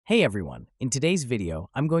Hey everyone, in today's video,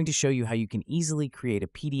 I'm going to show you how you can easily create a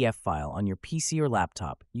PDF file on your PC or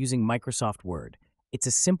laptop using Microsoft Word. It's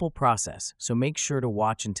a simple process, so make sure to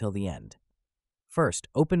watch until the end. First,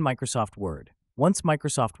 open Microsoft Word. Once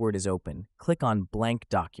Microsoft Word is open, click on Blank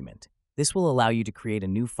Document. This will allow you to create a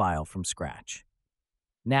new file from scratch.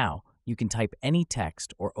 Now, you can type any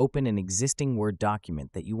text or open an existing Word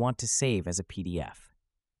document that you want to save as a PDF.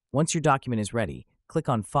 Once your document is ready, click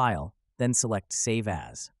on File, then select Save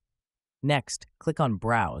As. Next, click on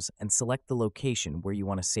Browse and select the location where you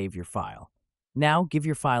want to save your file. Now, give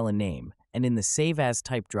your file a name, and in the Save As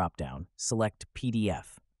Type dropdown, select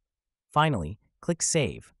PDF. Finally, click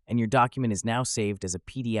Save, and your document is now saved as a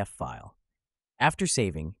PDF file. After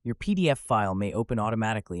saving, your PDF file may open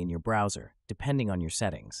automatically in your browser, depending on your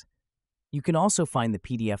settings. You can also find the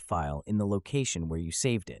PDF file in the location where you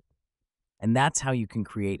saved it. And that's how you can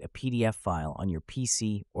create a PDF file on your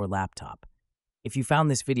PC or laptop. If you found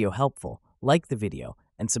this video helpful, like the video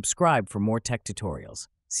and subscribe for more tech tutorials.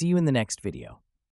 See you in the next video.